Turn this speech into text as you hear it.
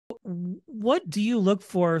what do you look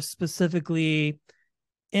for specifically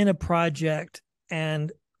in a project,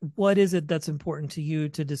 and what is it that's important to you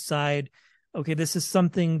to decide, okay, this is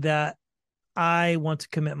something that I want to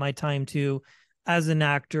commit my time to as an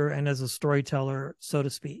actor and as a storyteller, so to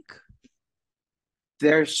speak?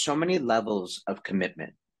 There's so many levels of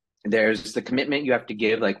commitment. There's the commitment you have to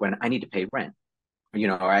give, like when I need to pay rent,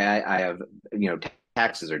 or I have,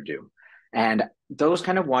 taxes are due. And those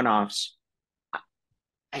kind of one-offs,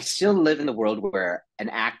 I still live in the world where an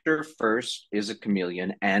actor first is a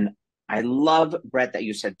chameleon. And I love, Brett, that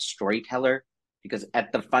you said storyteller, because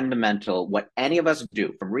at the fundamental, what any of us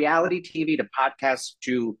do, from reality TV to podcasts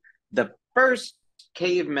to the first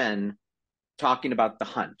cavemen talking about the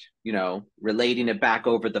hunt, relating it back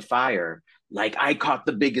over the fire, like I caught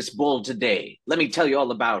the biggest bull today. Let me tell you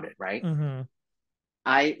all about it, right? Mm-hmm.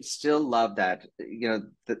 I still love that,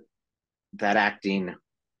 that acting,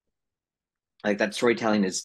 like that storytelling is